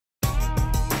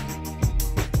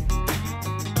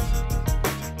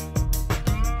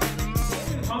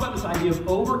idea of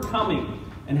overcoming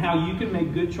and how you can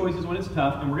make good choices when it's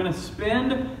tough. And we're going to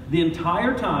spend the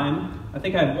entire time, I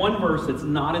think I have one verse that's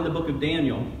not in the book of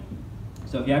Daniel.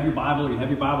 So if you have your Bible or you have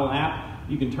your Bible app,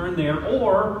 you can turn there,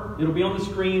 or it'll be on the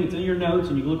screen, it's in your notes,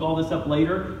 and you can look all this up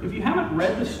later. If you haven't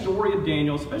read the story of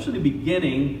Daniel, especially the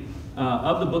beginning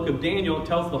of the book of Daniel, it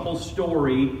tells the whole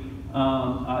story.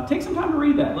 Take some time to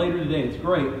read that later today. It's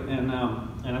great, and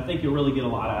I think you'll really get a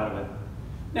lot out of it.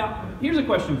 Now, here's a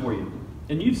question for you,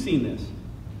 and you've seen this.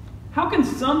 How can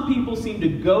some people seem to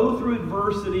go through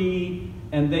adversity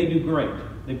and they do great?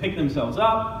 They pick themselves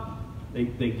up, they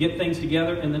get things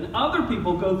together, and then other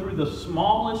people go through the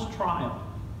smallest trial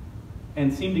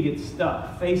and seem to get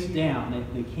stuck, face down,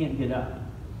 they can't get up.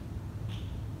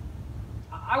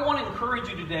 I want to encourage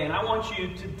you today, and I want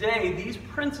you today, these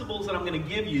principles that I'm going to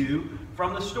give you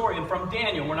from the story and from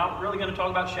Daniel. We're not really going to talk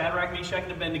about Shadrach, Meshach,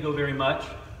 and Abednego very much,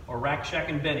 or Rakshak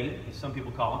and Benny, as some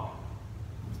people call them.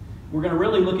 We're going to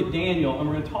really look at Daniel, and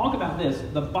we're going to talk about this.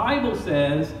 The Bible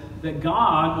says that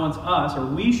God wants us, or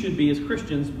we should be as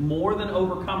Christians, more than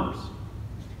overcomers.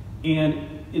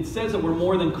 And it says that we're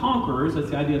more than conquerors.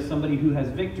 That's the idea of somebody who has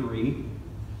victory.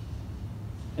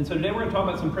 And so today we're going to talk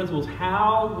about some principles,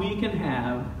 how we can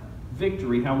have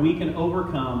victory, how we can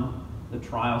overcome the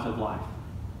trials of life.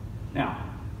 Now,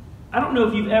 I don't know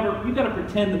if you've got to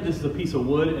pretend that this is a piece of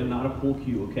wood and not a pool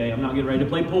cue, okay? I'm not getting ready to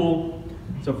play pool,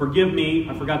 so forgive me.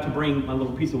 I forgot to bring my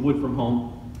little piece of wood from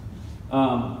home.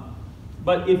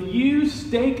 But if you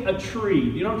stake a tree,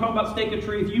 you know what I'm talking about, stake a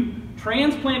tree? If you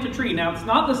transplant a tree, now it's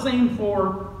not the same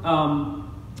for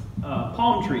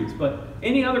palm trees, but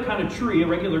any other kind of tree, a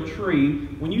regular tree,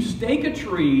 when you stake a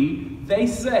tree, they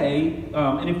say,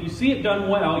 and if you see it done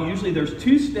well, usually there's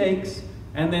 2 stakes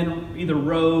and then either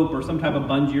rope or some type of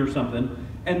bungee or something,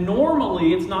 and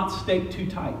normally it's not staked too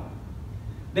tight.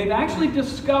 They've actually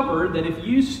discovered that if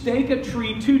you stake a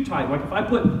tree too tight, like if I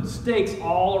put stakes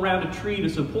all around a tree to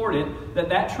support it,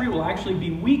 that tree will actually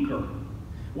be weaker.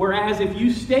 Whereas if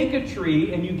you stake a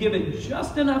tree and you give it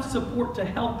just enough support to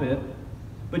help it,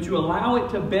 but you allow it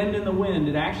to bend in the wind,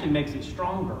 it actually makes it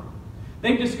stronger.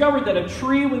 They've discovered that a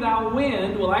tree without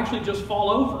wind will actually just fall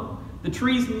over. The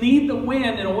trees need the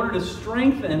wind in order to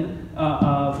strengthen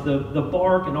the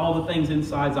bark and all the things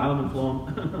inside xylem and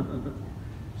phloem.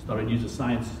 Just thought I'd use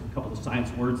a couple of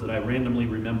science words that I randomly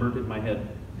remembered in my head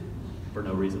for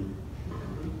no reason.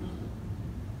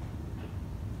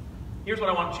 Here's what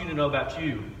I want you to know about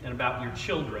you and about your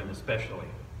children especially.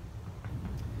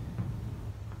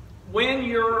 When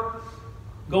you're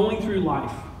going through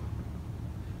life,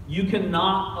 you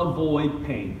cannot avoid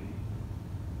pain.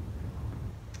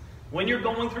 When you're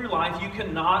going through life, you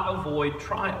cannot avoid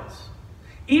trials.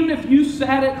 Even if you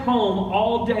sat at home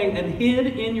all day and hid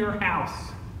in your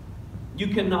house, you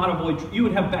cannot avoid, you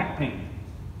would have back pain.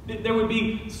 There would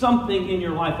be something in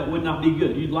your life that would not be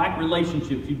good. You'd lack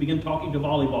relationships. You'd begin talking to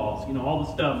volleyballs, all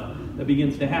the stuff that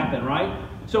begins to happen, right?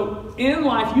 So in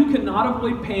life, you cannot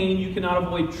avoid pain. You cannot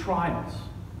avoid trials.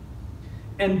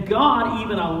 And God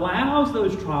even allows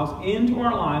those trials into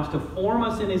our lives to form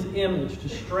us in His image, to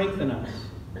strengthen us.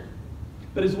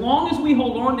 But as long as we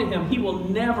hold on to Him, He will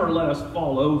never let us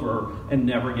fall over and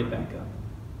never get back up.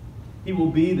 He will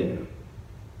be there.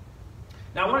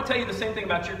 Now, I want to tell you the same thing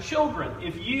about your children.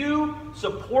 If you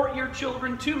support your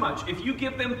children too much, if you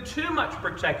give them too much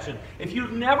protection, if you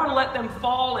never let them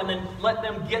fall and then let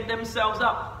them get themselves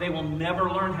up, they will never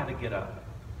learn how to get up.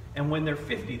 And when they're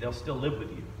 50, they'll still live with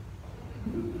you.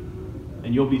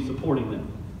 And you'll be supporting them.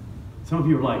 Some of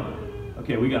you are like,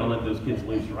 okay, we got to let those kids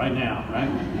loose right now, right?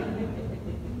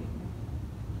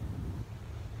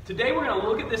 Today we're going to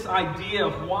look at this idea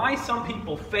of why some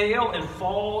people fail and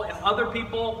fall and other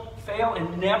people fail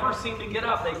and never seem to get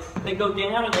up. They go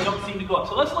down and they don't seem to go up.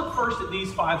 So let's look first at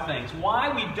these 5 things.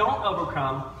 Why we don't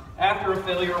overcome after a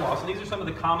failure or loss. And these are some of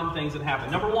the common things that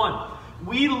happen. Number 1,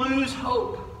 we lose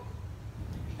hope.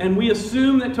 And we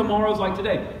assume that tomorrow's like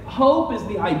today. Hope is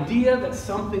the idea that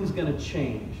something's going to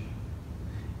change.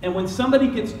 And when somebody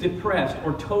gets depressed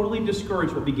or totally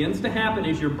discouraged, what begins to happen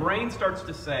is your brain starts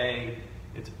to say,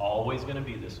 it's always going to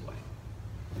be this way.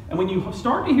 And when you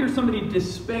start to hear somebody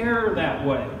despair that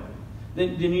way,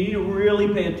 then you need to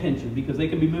really pay attention, because they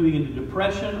can be moving into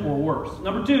depression or worse.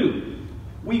 Number 2,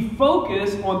 we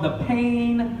focus on the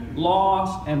pain,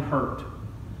 loss, and hurt.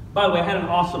 By the way, I had an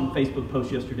awesome Facebook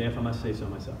post yesterday, if I must say so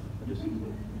myself.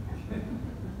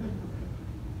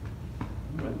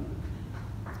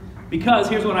 Because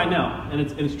here's what I know, and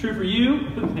it's true for you.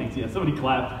 Thanks, yeah, somebody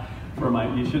clapped for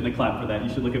you shouldn't have clapped for that. You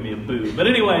should look at me and boo. But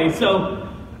anyway,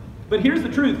 but here's the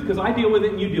truth, because I deal with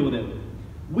it and you deal with it.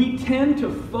 We tend to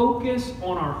focus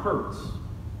on our hurts.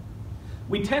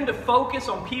 We tend to focus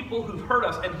on people who've hurt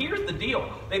us. And here's the deal.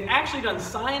 They've actually done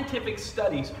scientific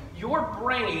studies. Your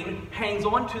brain hangs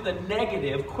on to the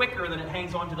negative quicker than it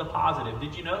hangs on to the positive.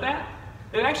 Did you know that?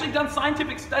 They've actually done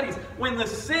scientific studies. When the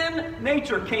sin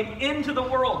nature came into the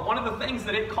world, one of the things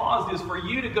that it caused is for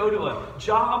you to go to a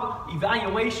job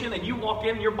evaluation and you walk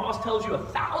in and your boss tells you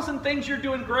 1,000 things you're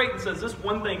doing great and says this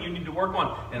one thing you need to work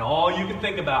on. And all you can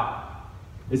think about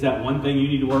is that one thing you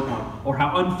need to work on, or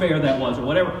how unfair that was, or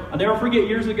whatever. I'll never forget,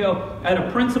 years ago, I had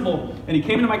a principal, and he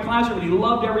came into my classroom, and he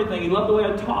loved everything. He loved the way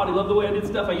I taught. He loved the way I did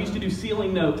stuff. I used to do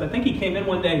ceiling notes. I think he came in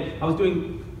one day. I was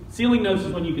doing ceiling notes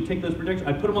is when you could take those projections.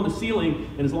 I put them on the ceiling,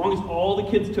 and as long as all the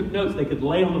kids took notes, they could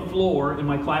lay on the floor in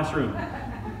my classroom.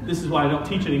 This is why I don't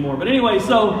teach anymore. But anyway,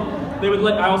 so they would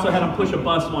I also had them push a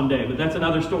bus one day, but that's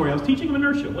another story. I was teaching them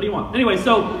inertia. What do you want? Anyway,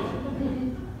 So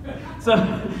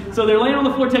they're laying on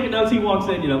the floor taking notes. He walks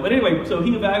in, But anyway, so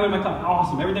he evaluated my class.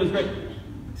 Awesome. Everything was great.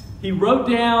 He wrote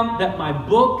down that my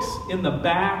books in the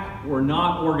back were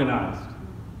not organized.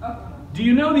 Do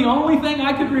you know the only thing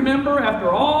I could remember after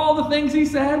all the things he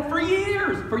said for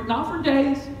years? Not for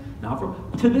days.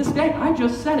 To this day, I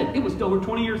just said it. It was over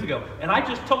 20 years ago. And I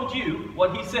just told you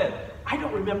what he said. I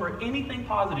don't remember anything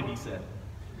positive he said.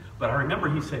 But I remember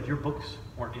he said, your books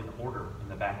weren't in order in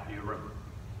the back of your room.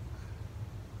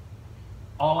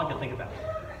 All I can think about.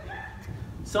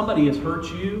 Somebody has hurt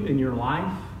you in your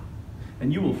life,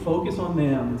 and you will focus on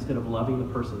them instead of loving the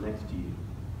person next to you.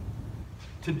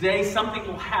 Today, something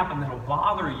will happen that will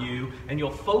bother you, and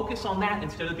you'll focus on that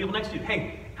instead of the people next to you.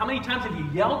 Hey, how many times have you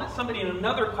yelled at somebody in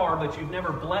another car, but you've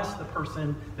never blessed the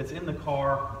person that's in the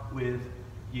car with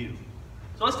you?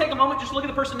 So let's take a moment, just look at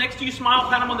the person next to you, smile,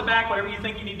 pat them on the back, whatever you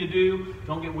think you need to do.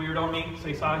 Don't get weird on me.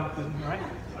 Say sorry. All right?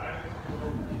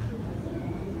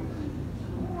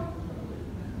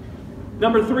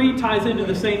 Number 3 ties into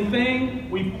the same thing.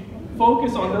 We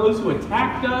focus on those who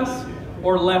attacked us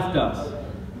or left us.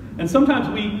 And sometimes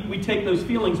we take those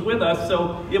feelings with us,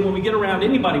 so when we get around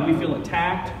anybody, we feel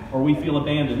attacked or we feel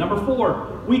abandoned. Number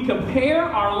 4, we compare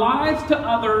our lives to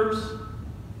others.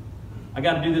 I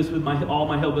got to do this with all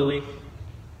my hillbilly,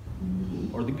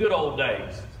 or the good old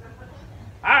days.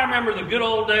 I remember the good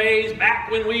old days back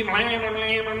when we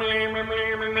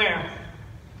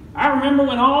I remember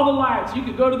when all the lights, you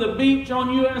could go to the beach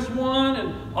on US 1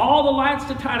 and all the lights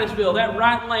to Titusville, that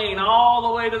right lane all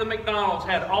the way to the McDonald's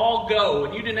had all go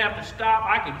and you didn't have to stop.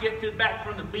 I could get back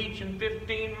from the beach in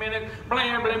 15 minutes.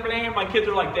 Blam, blam, blam. My kids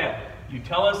are like, Dad, you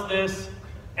tell us this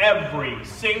every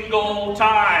single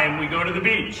time we go to the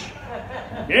beach.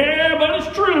 Yeah, but it's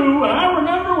true. I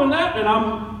remember when that, and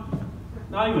I'm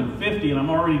not even 50 and I'm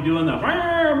already doing the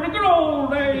good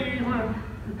old days.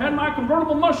 Had my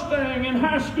convertible Mustang in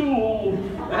high school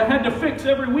that I had to fix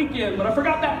every weekend, but I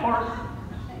forgot that part.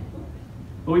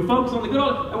 But we focus on the good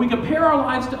old, and we compare our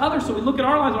lives to others, so we look at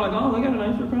our lives and we're like, oh, they got a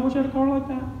nicer car. I wish I had a car like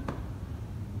that.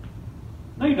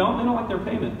 No, you don't. They don't like their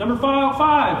payment. Number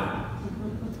 5.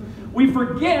 We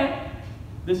forget,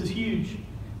 this is huge,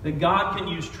 that God can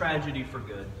use tragedy for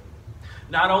good.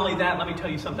 Not only that, let me tell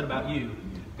you something about you.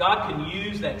 God can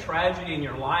use that tragedy in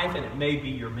your life, and it may be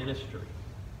your ministry.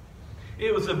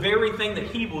 It was the very thing that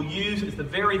He will use. It's the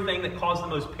very thing that caused the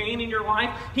most pain in your life.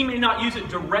 He may not use it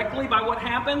directly by what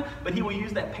happened, but He will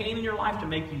use that pain in your life to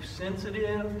make you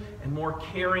sensitive and more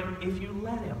caring if you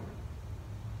let Him.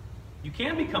 You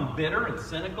can become bitter and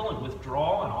cynical and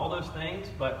withdraw and all those things,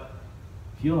 but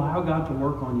if you allow God to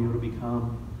work on you, it'll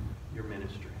become your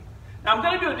ministry. Now, I'm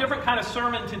going to do a different kind of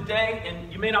sermon today,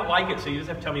 and you may not like it, so you just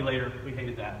have to tell me later we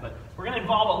hated that. But we're going to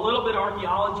involve a little bit of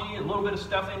archaeology and a little bit of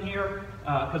stuff in here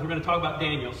because we're going to talk about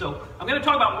Daniel. So I'm going to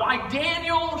talk about why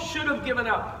Daniel should have given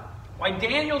up. Why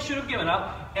Daniel should have given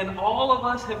up, and all of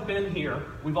us have been here.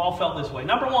 We've all felt this way.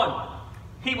 Number 1,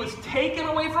 he was taken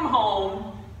away from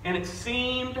home, and it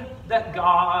seemed that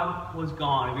God was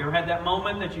gone. Have you ever had that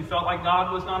moment that you felt like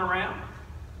God was not around?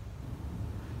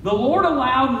 The Lord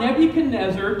allowed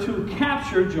Nebuchadnezzar to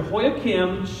capture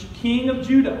Jehoiakim, king of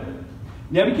Judah.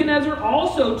 Nebuchadnezzar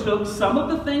also took some of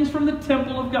the things from the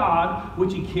temple of God,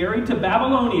 which he carried to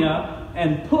Babylonia,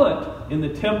 and put in the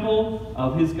temple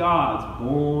of his gods.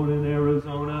 Born in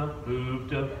Arizona,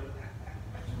 moved to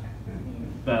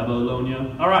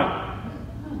Babylonia. All right.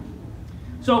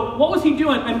 So what was he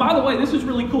doing? And by the way, this is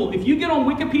really cool. If you get on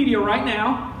Wikipedia right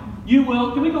now, you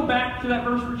will. Can we go back to that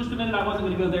verse for just a minute? I wasn't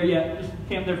going to go there yet. Just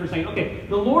camp there for a second. Okay.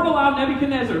 The Lord allowed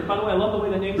Nebuchadnezzar. By the way, I love the way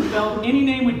that name is spelled. Any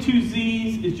name with 2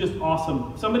 Z's is just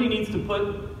awesome. Somebody needs to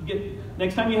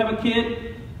next time you have a kid,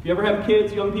 if you ever have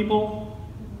kids, young people,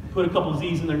 put a couple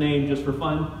Z's in their name just for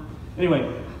fun.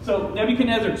 Anyway, so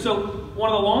Nebuchadnezzar. So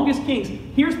one of the longest kings.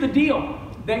 Here's the deal.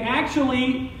 they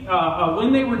actually,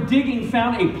 when they were digging,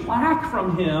 found a plaque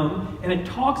from him, and it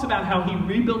talks about how he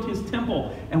rebuilt his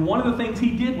temple. And one of the things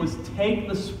he did was take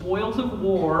the spoils of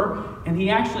war, and he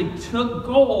actually took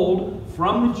gold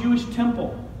from the Jewish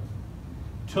temple.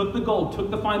 Took the gold,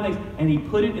 took the fine things, and he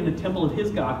put it in the temple of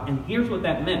his God. And here's what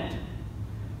that meant.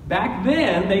 Back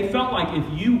then, they felt like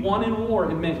if you won in war,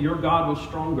 it meant your God was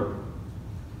stronger.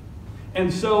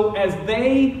 And so as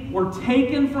they were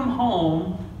taken from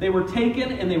home, they were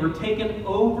taken and they were taken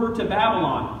over to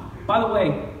Babylon. By the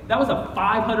way, that was a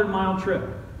 500-mile trip.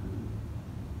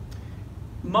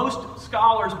 Most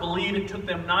scholars believe it took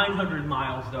them 900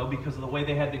 miles, though, because of the way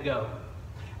they had to go.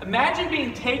 Imagine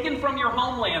being taken from your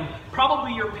homeland.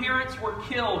 Probably your parents were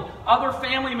killed. Other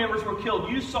family members were killed.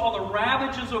 You saw the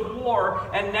ravages of war,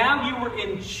 and now you were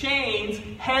in chains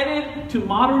headed to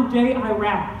modern-day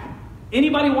Iraq.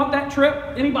 Anybody want that trip?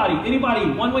 Anybody?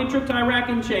 Anybody? One-way trip to Iraq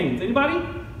in chains. Anybody?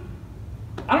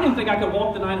 I don't even think I could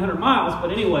walk the 900 miles,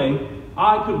 but anyway,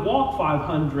 I could walk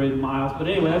 500 miles, but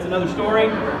anyway, that's another story.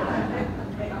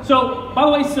 So, by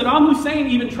the way, Saddam Hussein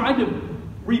even tried to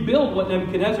rebuild what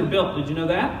Nebuchadnezzar built. Did you know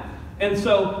that? And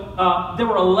so there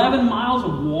were 11 miles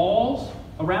of walls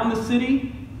around the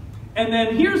city. And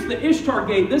then here's the Ishtar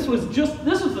Gate. This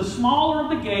is the smaller of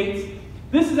the gates.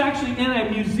 This is actually in a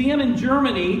museum in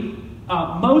Germany.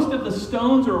 Most of the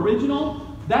stones are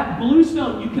original. That blue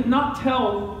stone, you cannot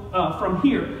tell from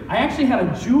here. I actually had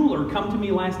a jeweler come to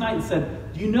me last night and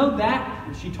said, do you know that?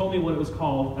 And she told me what it was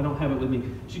called. I don't have it with me.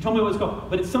 She told me what it was called.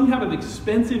 But it's some type of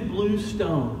expensive blue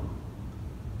stone.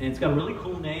 And it's got a really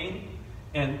cool name.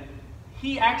 And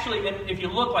he actually, and if you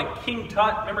look like King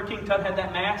Tut, remember King Tut had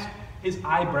that mask? His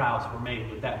eyebrows were made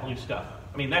with that blue stuff.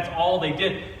 I mean, that's all they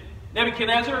did.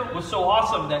 Nebuchadnezzar was so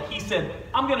awesome that he said,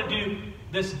 I'm going to do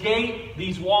this gate,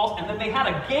 these walls, and then they had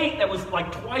a gate that was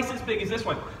like twice as big as this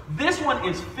one. This one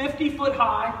is 50 foot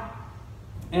high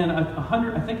and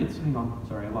 100, I think it's, hang on,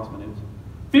 sorry, I lost my notes.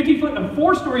 50 foot and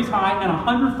 4 stories high and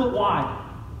 100 foot wide.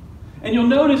 And you'll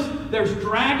notice there's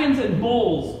dragons and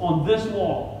bulls on this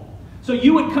wall. So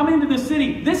you would come into the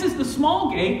city. This is the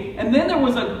small gate, and then there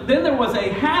was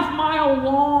a half-mile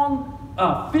long,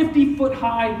 50-foot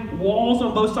high walls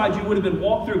on both sides you would have been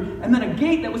walked through, and then a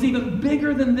gate that was even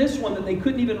bigger than this one that they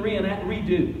couldn't even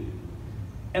redo.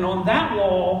 And on that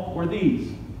wall were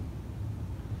these.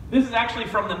 This is actually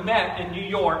from the Met in New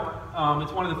York.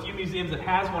 It's one of the few museums that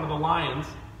has one of the lions.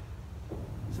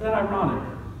 Isn't that ironic?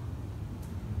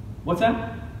 What's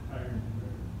that?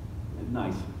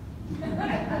 Nice.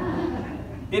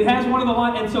 It has one of the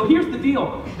lions. And so here's the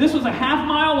deal. This was a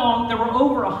half-mile long. There were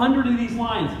over 100 of these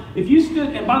lions. If you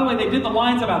stood, and by the way, they did the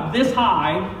lions about this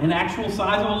high, an actual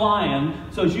size of a lion.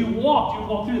 So as you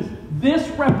walked through this. This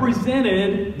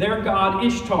represented their god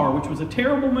Ishtar, which was a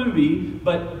terrible movie,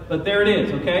 but there it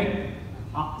is, okay?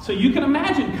 So you can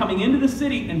imagine coming into the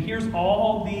city, and here's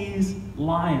all these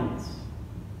lions.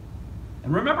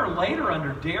 And remember later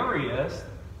under Darius,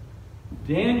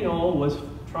 Daniel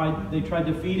they tried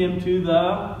to feed him to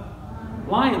the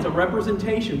lions, a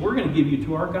representation. We're going to give you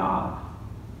to our God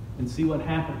and see what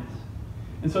happens.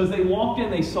 And so as they walked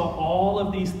in, they saw all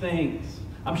of these things.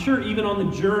 I'm sure even on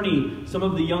the journey, some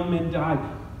of the young men died.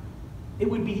 It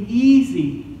would be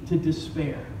easy to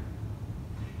despair.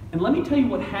 And let me tell you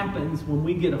what happens when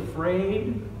we get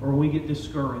afraid or when we get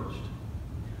discouraged.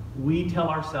 We tell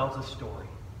ourselves a story.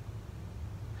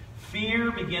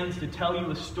 Fear begins to tell you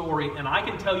a story, and I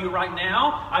can tell you right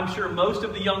now, I'm sure most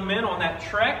of the young men on that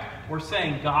trek were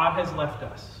saying, God has left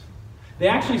us. They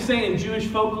actually say in Jewish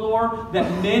folklore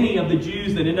that many of the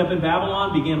Jews that end up in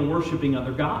Babylon began worshiping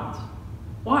other gods.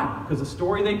 Why? Because the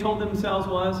story they told themselves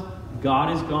was,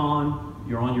 God is gone,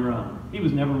 you're on your own. He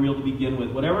was never real to begin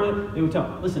with. Whatever they would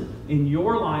tell. Listen, in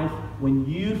your life, when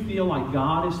you feel like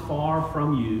God is far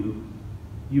from you,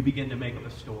 you begin to make up a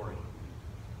story.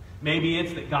 Maybe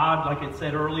it's that God, like it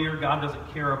said earlier, God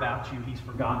doesn't care about you. He's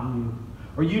forgotten you.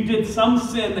 Or you did some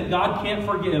sin that God can't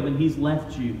forgive and He's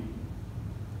left you.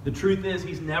 The truth is,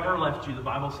 He's never left you. The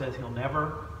Bible says He'll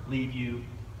never leave you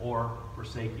or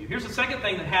forsake you. Here's the second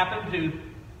thing that happened to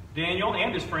Daniel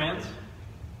and his friends.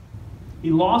 He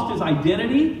lost his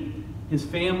identity, his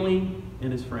family,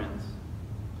 and his friends.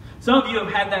 Some of you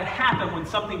have had that happen when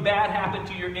something bad happened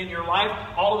to you in your life.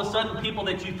 All of a sudden, people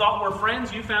that you thought were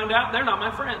friends, you found out they're not my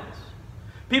friends.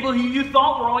 People who you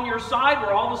thought were on your side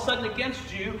were all of a sudden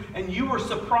against you, and you were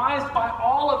surprised by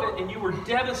all of it, and you were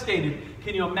devastated.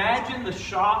 Can you imagine the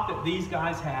shock that these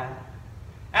guys had?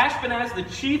 Ashpenaz, the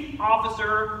chief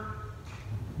officer,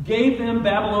 gave them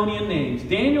Babylonian names.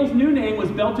 Daniel's new name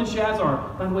was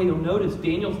Belteshazzar. By the way, you'll notice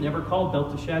Daniel's never called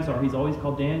Belteshazzar. He's always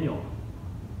called Daniel.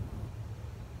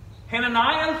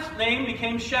 Hananiah's name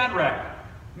became Shadrach.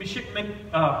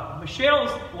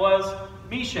 Mishael's was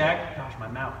Meshach. Gosh, my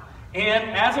mouth. And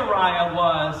Azariah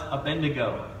was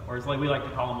Abednego, or as we like to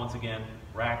call him once again,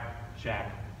 Rack,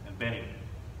 Shack, and Benny.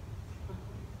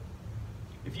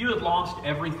 If you had lost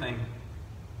everything,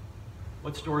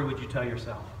 what story would you tell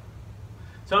yourself?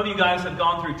 Some of you guys have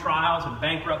gone through trials and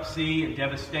bankruptcy and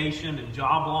devastation and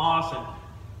job loss. And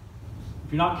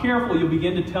if you're not careful, you'll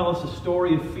begin to tell us a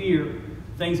story of fear.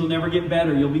 Things will never get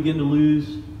better. You'll begin to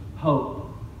lose hope.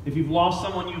 If you've lost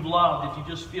someone you've loved, if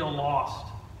you just feel lost,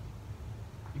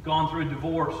 you've gone through a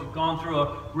divorce, you've gone through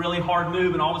a really hard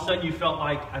move, and all of a sudden you felt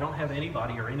like, I don't have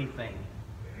anybody or anything.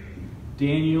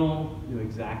 Daniel knew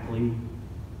exactly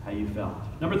how you felt.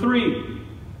 Number 3,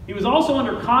 he was also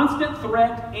under constant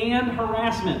threat and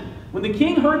harassment. When the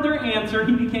king heard their answer,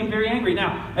 he became very angry.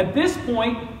 Now, at this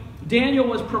point, Daniel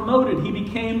was promoted. He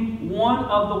became one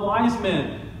of the wise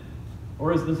men,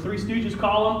 or as the Three Stooges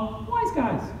call them, wise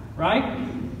guys, right?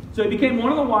 So he became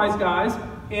one of the wise guys,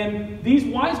 and these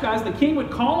wise guys, the king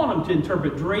would call on them to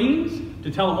interpret dreams,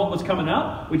 to tell him what was coming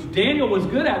up, which Daniel was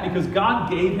good at because God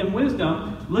gave him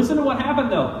wisdom. Listen to what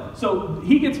happened though. So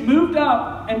he gets moved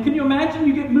up, and can you imagine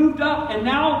you get moved up, and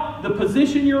now the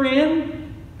position you're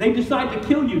in, they decide to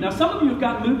kill you. Now some of you have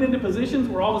gotten moved into positions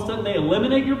where all of a sudden they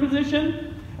eliminate your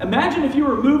position. Imagine if you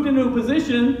were moved into a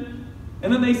position,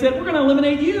 and then they said, we're going to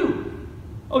eliminate you.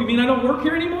 Oh, you mean I don't work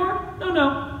here anymore?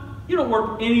 No. You don't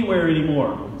work anywhere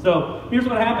anymore. So here's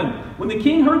what happened. When the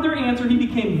king heard their answer, he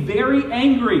became very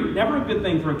angry. Never a good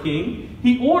thing for a king.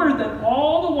 He ordered that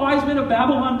all the wise men of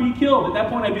Babylon be killed. At that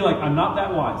point, I'd be like, I'm not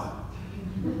that wise.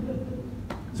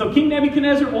 So King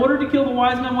Nebuchadnezzar ordered to kill the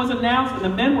wise men was announced, and the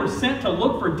men were sent to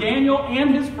look for Daniel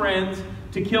and his friends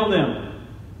to kill them.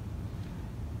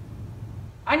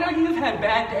 I know you've had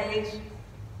bad days,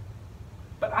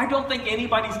 but I don't think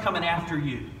anybody's coming after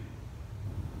you.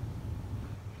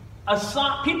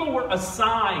 People were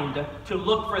assigned to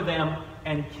look for them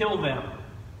and kill them.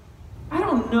 I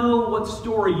don't know what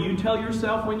story you tell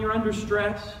yourself when you're under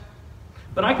stress,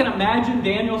 but I can imagine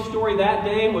Daniel's story that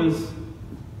day was,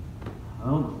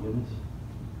 oh my goodness.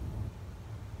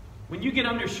 When you get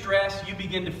under stress, you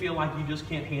begin to feel like you just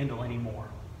can't handle anymore.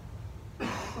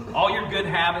 All your good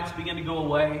habits begin to go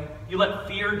away. You let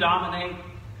fear dominate.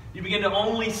 You begin to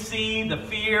only see the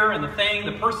fear and the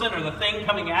person or the thing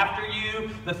coming after you.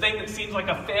 The thing that seems like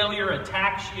a failure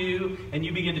attacks you, and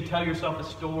you begin to tell yourself a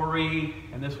story,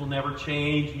 and this will never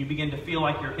change. And you begin to feel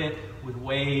like you're hit with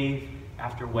wave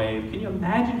after wave. Can you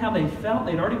imagine how they felt?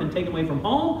 They'd already been taken away from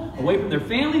home, away from their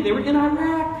family. They were in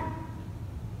Iraq.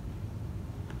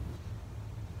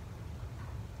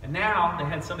 And now they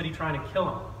had somebody trying to kill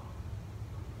them.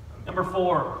 Number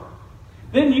 4.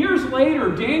 Then years later,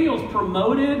 Daniel's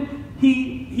promoted.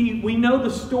 We know the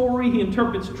story. He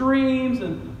interprets dreams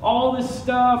and all this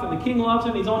stuff, and the king loves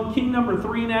him. He's on king number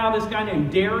 3 now, this guy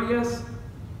named Darius.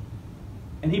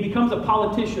 And he becomes a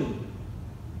politician.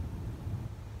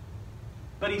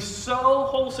 But he's so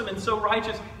wholesome and so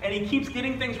righteous, and he keeps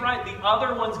getting things right. The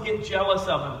other ones get jealous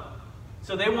of him.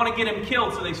 So they want to get him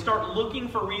killed, so they start looking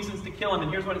for reasons to kill him. And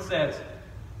here's what it says.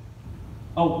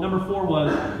 Oh, number 4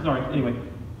 was, anyway.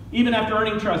 Even after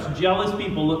earning trust, jealous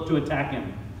people look to attack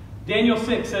him. Daniel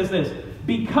 6 says this,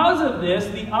 because of this,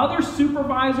 the other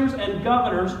supervisors and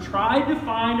governors tried to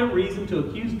find a reason to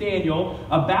accuse Daniel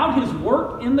about his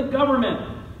work in the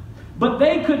government. But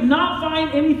they could not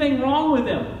find anything wrong with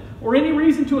him or any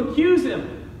reason to accuse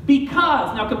him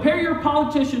because, now compare your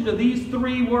politician to these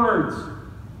 3 words.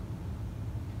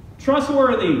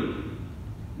 Trustworthy,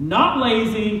 not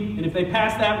lazy, and if they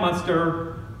pass that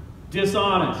muster,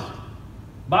 dishonest.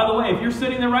 By the way, if you're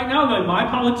sitting there right now going, my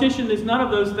politician is none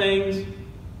of those things,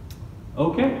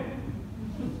 okay.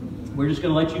 We're just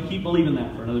going to let you keep believing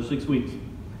that for another 6 weeks.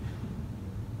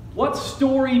 What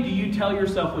story do you tell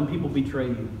yourself when people betray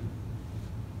you?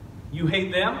 You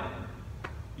hate them?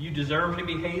 You deserve to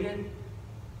be hated?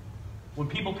 When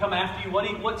people come after you,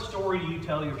 what story do you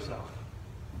tell yourself?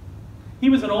 He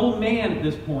was an old man at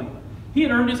this point. He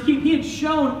had earned his keep. He had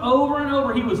shown over and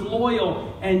over he was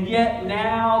loyal. And yet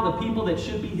now the people that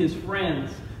should be his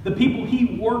friends, the people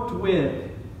he worked with,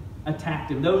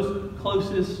 attacked him. Those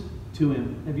closest to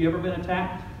him. Have you ever been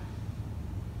attacked?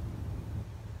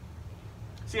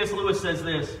 C.S. Lewis says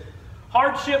this,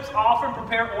 hardships often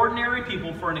prepare ordinary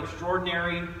people for an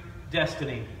extraordinary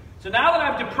destiny. So now that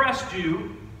I've depressed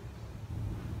you,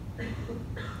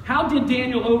 how did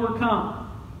Daniel overcome?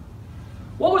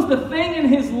 What was the thing in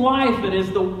his life that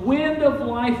as the wind of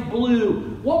life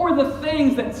blew, what were the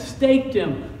things that staked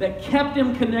him, that kept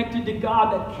him connected to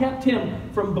God, that kept him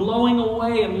from blowing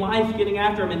away and life getting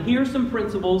after him? And here's some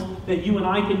principles that you and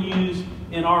I can use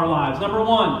in our lives. Number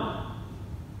one,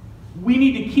 we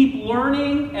need to keep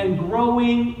learning and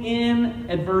growing in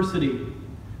adversity.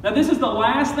 Now, this is the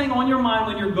last thing on your mind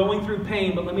when you're going through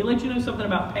pain, but let me let you know something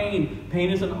about pain.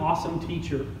 Pain is an awesome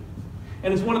teacher,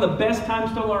 and it's one of the best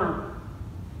times to learn.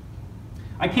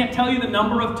 I can't tell you the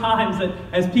number of times that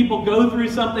as people go through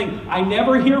something, I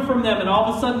never hear from them, and all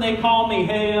of a sudden they call me,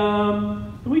 hey,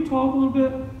 can we talk a little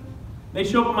bit? They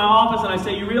show up at my office, and I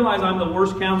say, you realize I'm the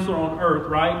worst counselor on earth,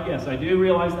 right? Yes, I do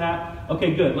realize that.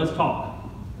 Okay, good, let's talk.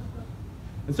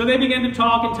 And so they begin to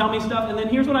talk and tell me stuff, and then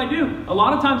here's what I do. A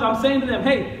lot of times I'm saying to them,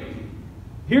 hey,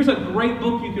 here's a great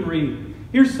book you can read.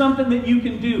 Here's something that you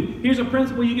can do. Here's a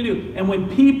principle you can do. And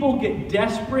when people get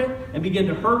desperate and begin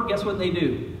to hurt, guess what they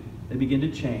do? They begin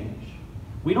to change.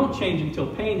 We don't change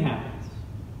until pain happens.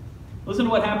 Listen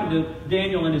to what happened to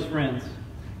Daniel and his friends.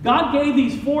 God gave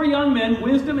these 4 young men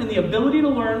wisdom and the ability to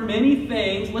learn many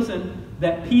things, listen,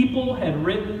 that people had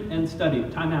written and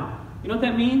studied. Time out. You know what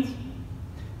that means?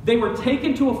 They were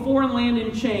taken to a foreign land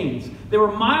in chains. They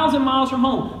were miles and miles from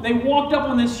home. They walked up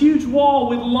on this huge wall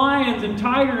with lions and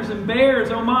tigers and bears,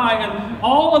 oh my, and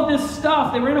all of this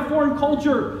stuff. They were in a foreign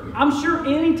culture. I'm sure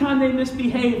anytime they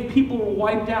misbehaved, people were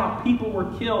wiped out. People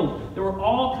were killed. There were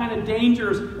all kind of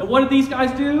dangers. And what did these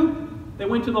guys do? They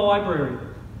went to the library.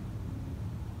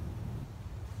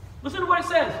 Listen to what it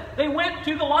says. They went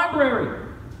to the library.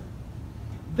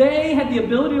 They had the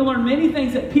ability to learn many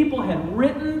things that people had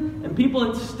written and people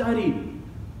had studied.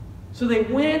 So they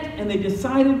went and they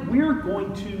decided, we're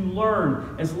going to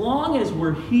learn. As long as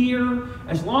we're here,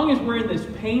 as long as we're in this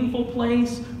painful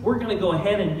place, we're going to go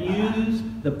ahead and use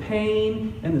the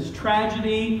pain and this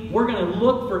tragedy. We're going to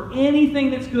look for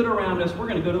anything that's good around us. We're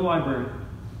going to go to the library.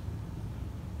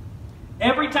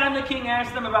 Every time the king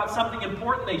asked them about something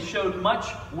important, they showed much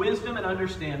wisdom and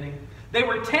understanding. They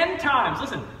were 10 times,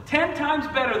 listen, 10 times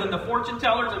better than the fortune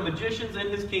tellers and magicians in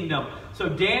his kingdom. So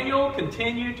Daniel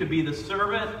continued to be the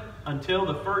servant until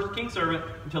the first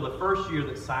year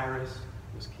that Cyrus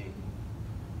was king.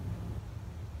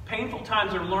 Painful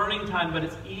times are learning time, but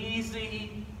it's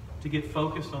easy to get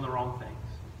focused on the wrong things.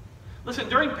 Listen,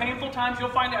 during painful times, you'll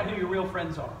find out who your real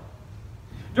friends are.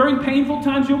 During painful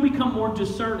times, you'll become more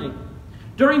discerning.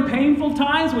 During painful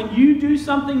times, when you do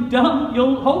something dumb,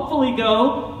 you'll hopefully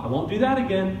go, I won't do that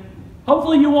again.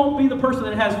 Hopefully you won't be the person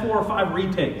that has 4 or 5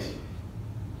 retakes.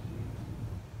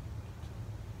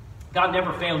 God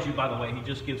never fails you, by the way. He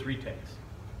just gives retakes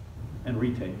and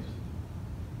retakes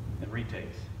and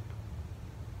retakes.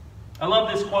 I love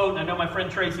this quote, and I know my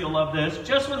friend Tracy will love this.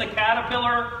 Just when the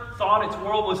caterpillar thought its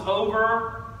world was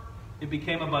over, it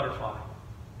became a butterfly.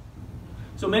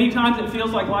 So many times it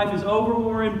feels like life is over when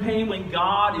we're in pain, when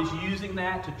God is using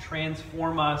that to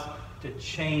transform us, to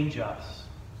change us.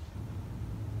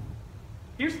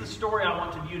 Here's the story I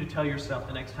wanted you to tell yourself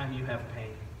the next time you have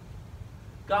pain.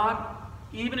 God,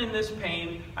 even in this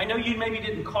pain, I know you maybe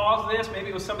didn't cause this, maybe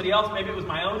it was somebody else, maybe it was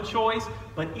my own choice,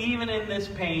 but even in this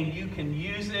pain, you can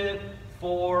use it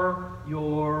for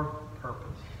your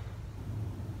purpose.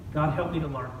 God, help me to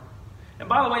learn. And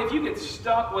by the way, if you get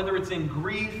stuck, whether it's in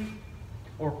grief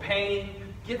or pain,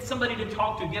 get somebody to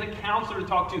talk to, get a counselor to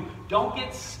talk to. Don't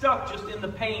get stuck just in the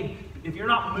pain. If you're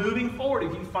not moving forward,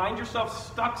 if you find yourself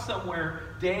stuck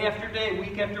somewhere day after day,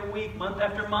 week after week, month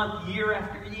after month, year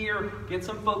after year, get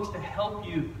some folks to help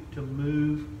you to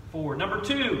move forward. Number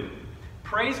 2,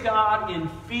 praise God in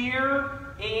fear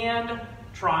and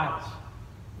trials.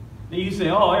 Now you say,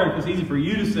 oh, Eric, it's easy for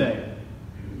you to say.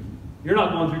 You're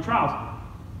not going through trials.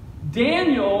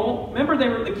 Daniel, remember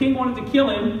the king wanted to kill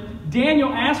him. Daniel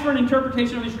asked for an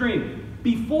interpretation of his dream.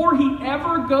 Before he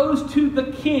ever goes to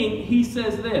the king, he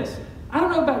says this. I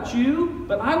don't know about you,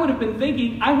 but I would have been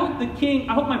thinking, I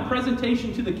hope my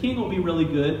presentation to the king will be really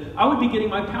good. I would be getting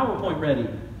my PowerPoint ready.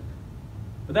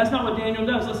 But that's not what Daniel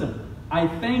does. Listen, I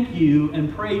thank you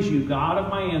and praise you, God of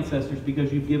my ancestors,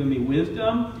 because you've given me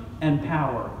wisdom and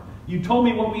power. You told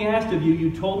me what we asked of you.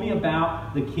 You told me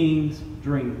about the king's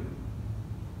dream.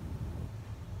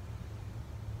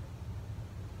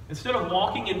 Instead of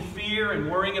walking in fear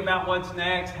and worrying about what's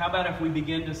next, how about if we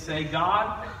begin to say,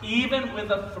 God, even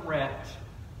with a threat,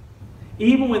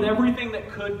 even with everything that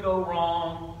could go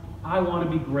wrong, I want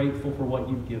to be grateful for what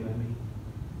you've given me.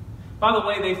 By the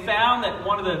way, they found that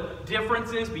one of the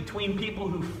differences between people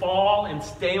who fall and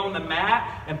stay on the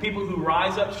mat and people who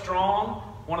rise up strong,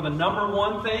 one of the number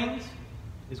 1 things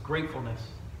is gratefulness.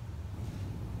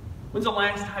 When's the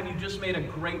last time you just made a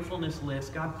gratefulness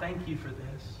list? God, thank you for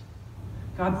this.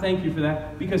 God, thank you for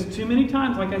that. Because too many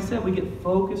times, like I said, we get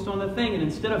focused on the thing, and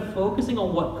instead of focusing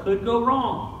on what could go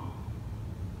wrong,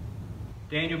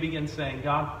 Daniel begins saying,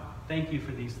 God, thank you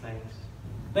for these things.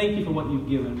 Thank you for what you've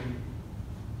given me.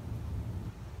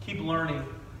 Keep learning.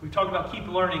 We talked about keep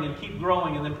learning and keep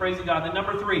growing and then praising God. Then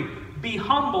number 3, be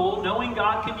humble, knowing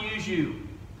God can use you.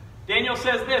 Daniel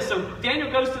says this. So Daniel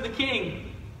goes to the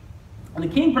king, and the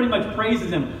king pretty much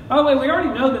praises him. By the way, we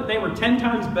already know that they were 10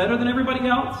 times better than everybody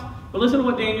else. But listen to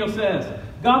what Daniel says.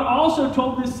 God also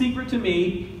told this secret to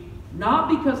me, not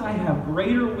because I have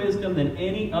greater wisdom than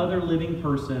any other living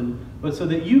person, but so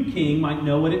that you, king, might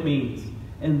know what it means.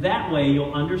 And that way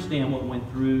you'll understand what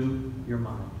went through your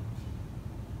mind.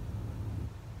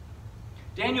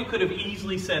 Daniel could have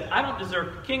easily said,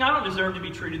 King, I don't deserve to be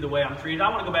treated the way I'm treated. I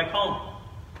want to go back home.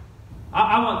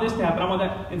 I want this to happen. I want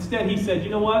that. Instead, he said, you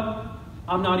know what?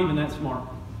 I'm not even that smart.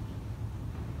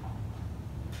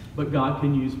 But God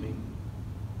can use me.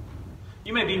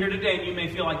 You may be here today and you may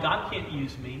feel like God can't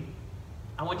use me.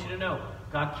 I want you to know,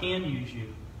 God can use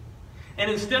you. And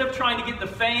instead of trying to get the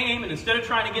fame and instead of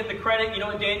trying to get the credit, you know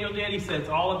what Daniel did? He said, it's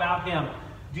all about him.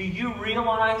 Do you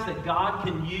realize that God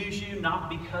can use you not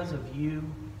because of you,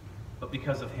 but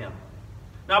because of him?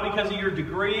 Not because of your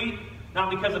degree,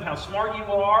 not because of how smart you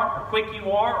are, or quick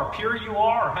you are, or pure you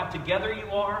are, or how together you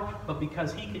are, but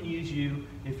because he can use you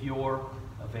if you're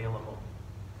available.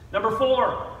 Number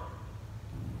 4,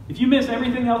 if you miss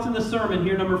everything else in the sermon,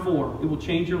 here number 4, it will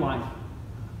change your life.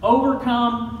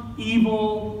 Overcome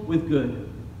evil with good.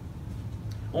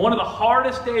 On one of the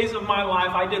hardest days of my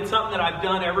life, I did something that I've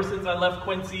done ever since I left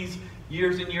Quincy's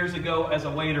years and years ago as a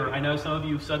waiter. I know some of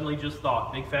you suddenly just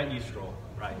thought, big fat yeast roll.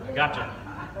 Right, I gotcha.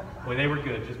 Boy, they were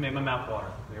good. Just made my mouth water.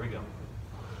 There we go.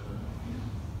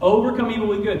 Overcome evil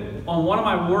with good. On one of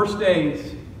my worst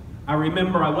days, I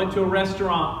remember I went to a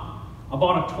restaurant. I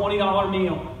bought a $20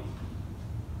 meal.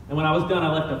 And when I was done,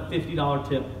 I left a $50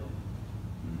 tip.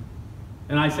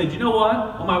 And I said, you know what?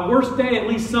 On my worst day, at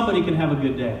least somebody can have a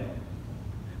good day.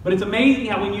 But it's amazing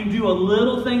how when you do a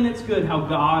little thing that's good, how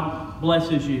God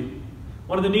blesses you.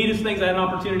 One of the neatest things, I had an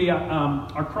opportunity,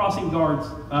 our crossing guards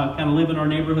kind of live in our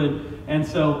neighborhood. And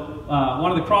so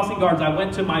one of the crossing guards, I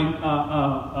went to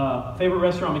my favorite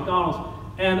restaurant, McDonald's.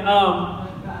 And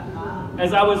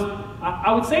as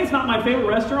I would say it's not my favorite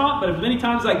restaurant, but as many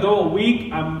times as I go a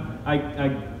week,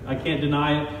 I can't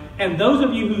deny it. And those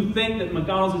of you who think that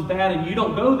McDonald's is bad and you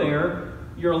don't go there,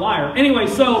 you're a liar. Anyway,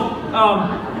 so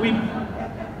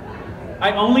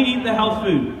I only eat the health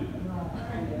food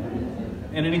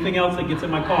and anything else that gets in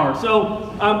my car.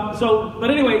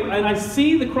 But anyway, and I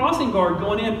see the crossing guard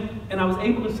going in, and I was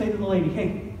able to say to the lady,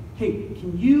 hey,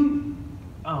 can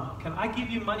I give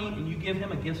you money and you give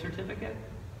him a gift certificate?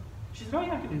 She said, oh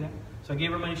yeah, I can do that. So I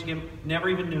gave her money, she never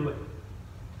even knew it.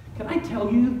 Can I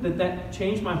tell you that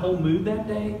changed my whole mood that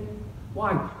day?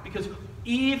 Why? Because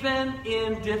even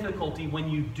in difficulty, when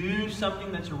you do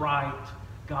something that's right,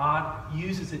 God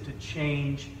uses it to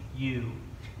change you.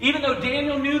 Even though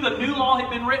Daniel knew the new law had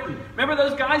been written. Remember,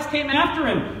 those guys came after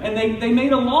him, and they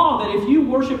made a law that if you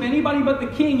worship anybody but the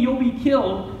king, you'll be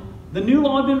killed. The new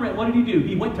law had been written. What did he do?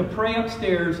 He went to pray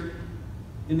upstairs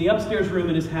in the upstairs room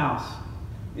in his house.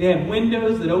 They had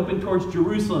windows that opened towards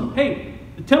Jerusalem. Hey,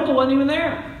 the temple wasn't even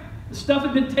there. The stuff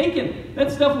had been taken.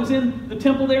 That stuff was in the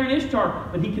temple there in Ishtar.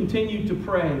 But he continued to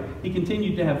pray. He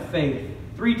continued to have faith.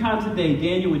 3 times a day,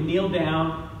 Daniel would kneel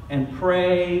down and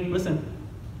pray, listen,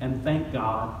 and thank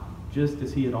God, just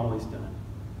as he had always done.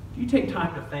 Do you take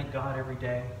time to thank God every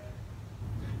day?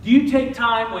 Do you take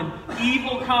time when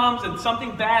evil comes and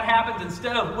something bad happens,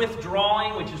 instead of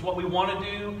withdrawing, which is what we want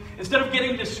to do, instead of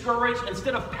getting discouraged,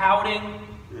 instead of pouting,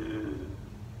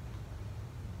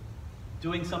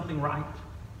 doing something right?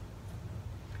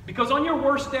 Because on your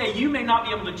worst day, you may not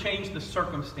be able to change the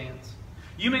circumstance.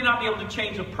 You may not be able to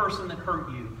change a person that hurt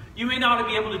you. You may not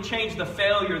be able to change the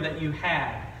failure that you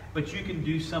had, but you can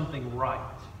do something right.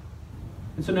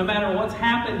 And so no matter what's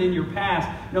happened in your past,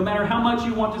 no matter how much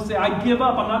you want to say, I give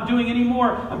up, I'm not doing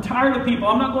anymore, I'm tired of people,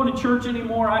 I'm not going to church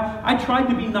anymore, I tried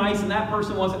to be nice and that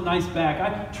person wasn't nice back,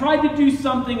 I tried to do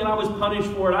something and I was punished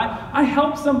for it, I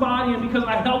helped somebody and because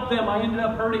I helped them, I ended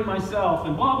up hurting myself,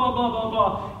 and blah, blah, blah, blah,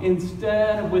 blah.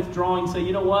 Instead of withdrawing, say,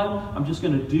 you know what, I'm just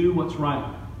going to do what's right.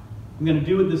 I'm going to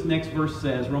do what this next verse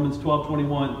says, Romans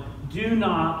 12:21. Do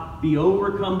not be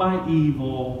overcome by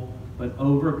evil, but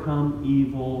overcome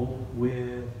evil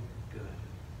with good.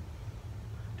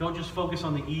 Don't just focus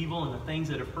on the evil and the things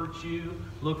that have hurt you.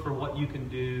 Look for what you can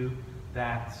do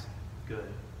that's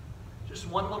good. Just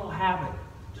one little habit,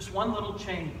 just one little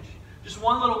change, just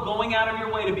one little going out of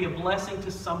your way to be a blessing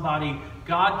to somebody,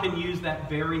 God can use that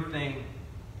very thing.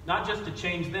 Not just to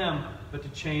change them, but to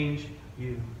change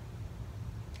you.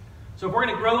 So if we're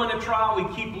going to grow in a trial,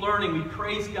 we keep learning. We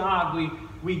praise God.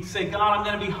 We say, God, I'm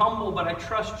going to be humble, but I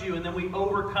trust you. And then we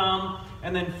overcome.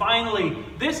 And then finally,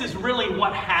 this is really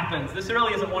what happens. This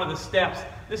really isn't one of the steps.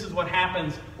 This is what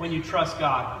happens when you trust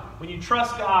God. When you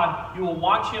trust God, you will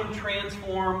watch Him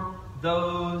transform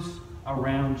those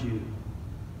around you.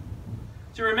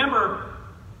 So remember,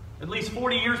 at least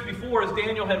 40 years before, as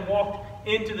Daniel had walked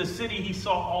into the city, he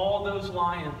saw all those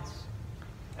lions.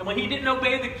 And when he didn't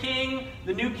obey the king,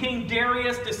 the new king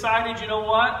Darius decided, you know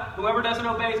what? Whoever doesn't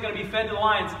obey is going to be fed to the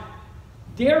lions.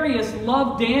 Darius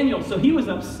loved Daniel, so he was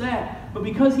upset. But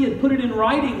because he had put it in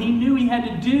writing, he knew he had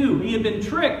to do. He had been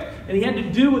tricked, and he had to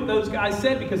do what those guys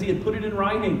said because he had put it in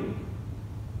writing.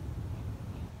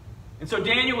 And so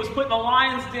Daniel was put in the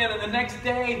lion's den, and the next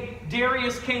day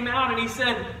Darius came out and he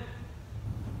said,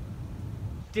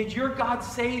 did your God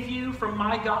save you from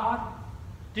my God?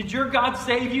 Did your God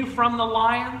save you from the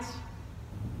lions?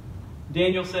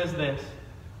 Daniel says this,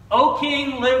 O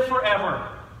king, live forever.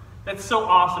 That's so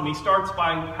awesome. He starts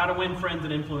by how to win friends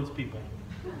and influence people.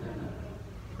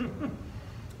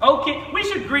 O king, we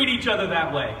should greet each other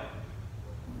that way.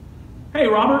 Hey,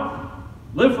 Robert,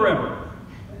 live forever.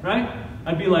 Right?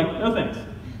 I'd be like, no thanks.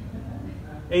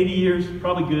 80 years,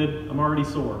 probably good. I'm already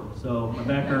sore, so my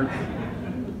back hurts.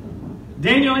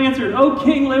 Daniel answered, O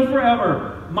king, live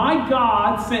forever. My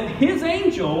God sent His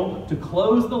angel to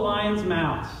close the lions'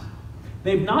 mouths.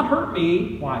 They've not hurt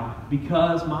me. Why?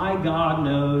 Because my God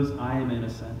knows I am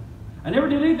innocent. I never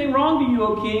did anything wrong to you,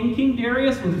 O king. King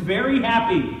Darius was very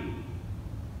happy.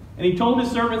 And he told his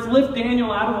servants, lift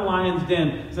Daniel out of the lion's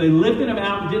den. So they lifted him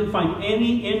out and didn't find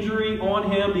any injury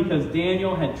on him because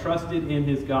Daniel had trusted in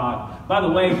his God. By the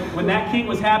way, when that king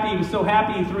was happy, he was so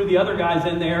happy he threw the other guys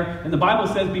in there. And the Bible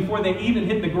says before they even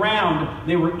hit the ground,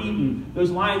 they were eaten.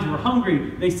 Those lions were hungry.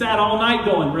 They sat all night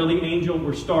going, really, angel,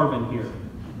 we're starving here.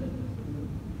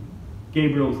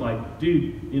 Gabriel's like,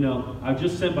 dude, you know, I was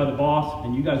just sent by the boss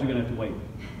and you guys are going to have to wait.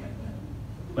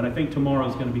 But I think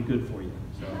tomorrow's going to be good for you.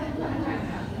 So.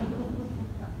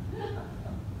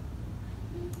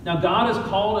 Now, God has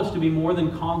called us to be more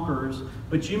than conquerors,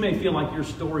 but you may feel like your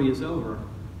story is over.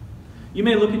 You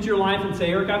may look at your life and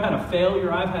say, Eric, I've had a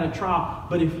failure, I've had a trial.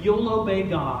 But if you'll obey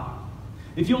God,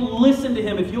 if you'll listen to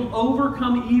Him, if you'll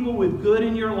overcome evil with good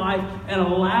in your life and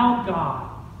allow God,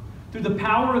 through the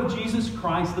power of Jesus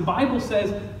Christ, the Bible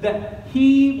says that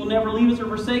He will never leave us or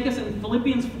forsake us. In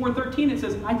Philippians 4:13, it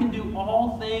says, I can do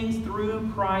all things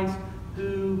through Christ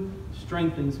who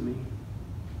strengthens me.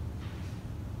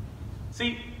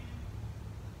 See,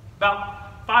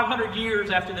 about 500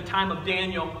 years after the time of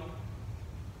Daniel,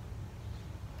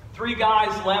 3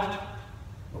 guys left,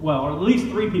 well, or at least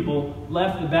 3 people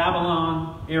left the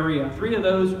Babylon area. 3 of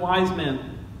those wise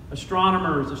men,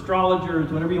 astronomers,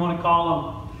 astrologers, whatever you want to call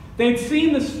them. They'd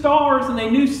seen the stars and they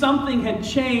knew something had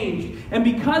changed. And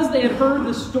because they had heard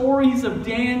the stories of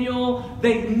Daniel,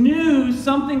 they knew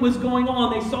something was going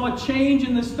on. They saw a change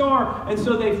in the star. And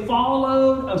so they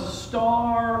followed a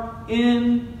star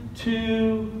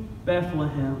into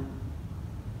Bethlehem.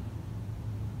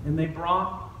 And they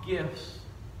brought gifts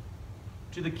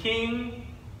to the king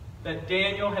that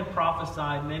Daniel had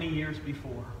prophesied many years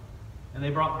before. And they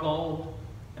brought gold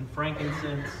and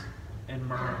frankincense and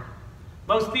myrrh.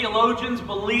 Most theologians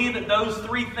believe that those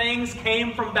 3 things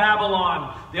came from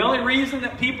Babylon. The only reason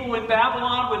that people in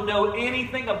Babylon would know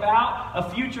anything about a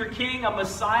future king, a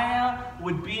Messiah,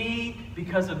 would be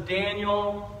because of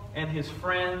Daniel and his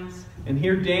friends. And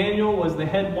here Daniel was the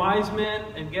head wise man,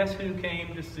 and guess who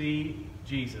came to see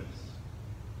Jesus?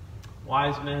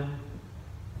 Wise men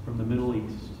from the Middle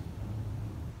East.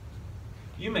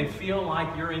 You may feel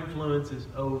like your influence is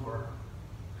over.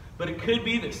 But it could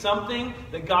be that something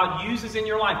that God uses in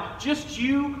your life, just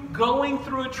you going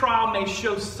through a trial, may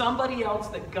show somebody else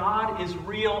that God is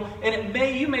real. And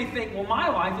you may think, well, my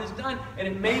life is done. And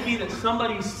it may be that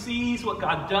somebody sees what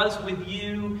God does with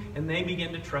you and they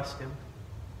begin to trust Him.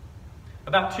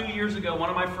 About 2 years ago,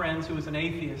 one of my friends who was an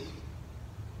atheist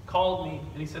called me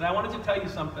and he said, I wanted to tell you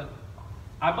something.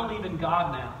 I believe in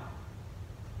God now.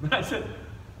 And I said,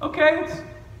 okay, it's a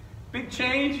big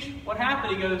change. What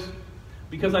happened? He goes,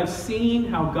 because I've seen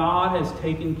how God has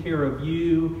taken care of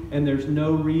you, and there's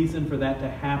no reason for that to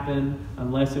happen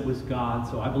unless it was God.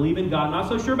 So I believe in God. Not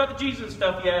so sure about the Jesus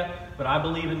stuff yet, but I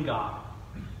believe in God.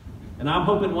 And I'm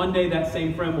hoping one day that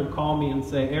same friend will call me and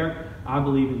say, Eric, I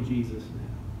believe in Jesus now.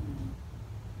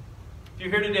 If you're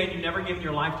here today and you've never given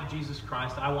your life to Jesus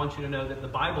Christ, I want you to know that the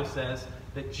Bible says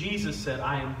that Jesus said,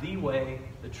 I am the way,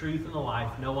 the truth, and the life.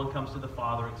 No one comes to the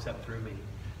Father except through me.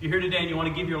 If you're here today and you want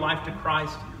to give your life to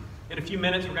Christ, in a few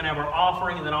minutes we're going to have our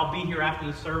offering, and then I'll be here after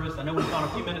the service. I know we've gone a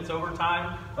few minutes over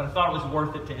time, but I thought it was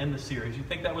worth it to end the series. You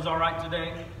think that was all right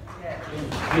today? Yeah.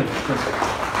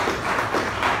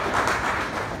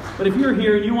 But if you're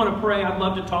here and you want to pray, I'd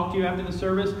love to talk to you after the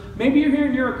service. Maybe you're here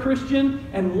and you're a Christian,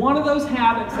 and one of those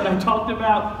habits that I talked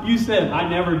about, you said, I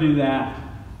never do that.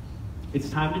 It's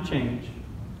time to change.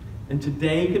 And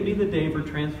today could be the day for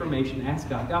transformation. Ask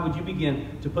God, God, would you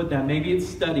begin to put that? Maybe it's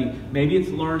study. Maybe it's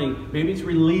learning. Maybe it's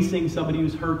releasing somebody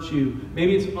who's hurt you.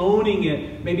 Maybe it's owning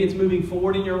it. Maybe it's moving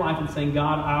forward in your life and saying,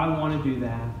 God, I want to do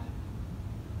that.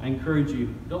 I encourage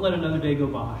you, don't let another day go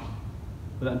by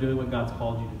without doing what God's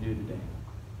called you to do today.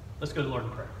 Let's go to the Lord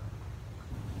in prayer.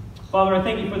 Father, I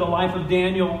thank you for the life of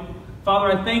Daniel.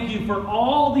 Father, I thank you for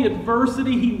all the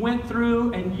adversity he went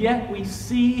through, and yet we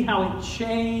see how it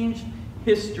changed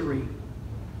history.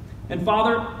 And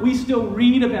Father, we still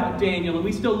read about Daniel, and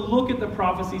we still look at the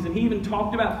prophecies, and he even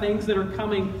talked about things that are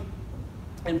coming.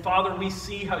 And Father, we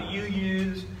see how you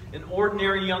used an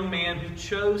ordinary young man who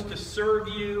chose to serve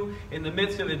you in the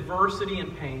midst of adversity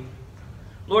and pain.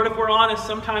 Lord, if we're honest,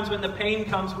 sometimes when the pain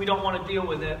comes, we don't want to deal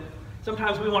with it.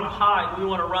 Sometimes we want to hide, we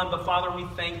want to run, but Father, we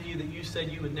thank you that you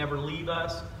said you would never leave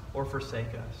us or forsake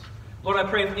us. Lord, I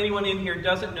pray if anyone in here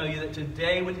doesn't know you, that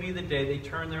today would be the day they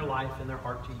turn their life and their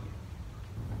heart to you.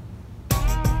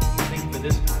 Thank you for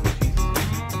this time, Jesus.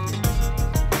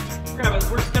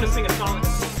 We're just going to sing a song.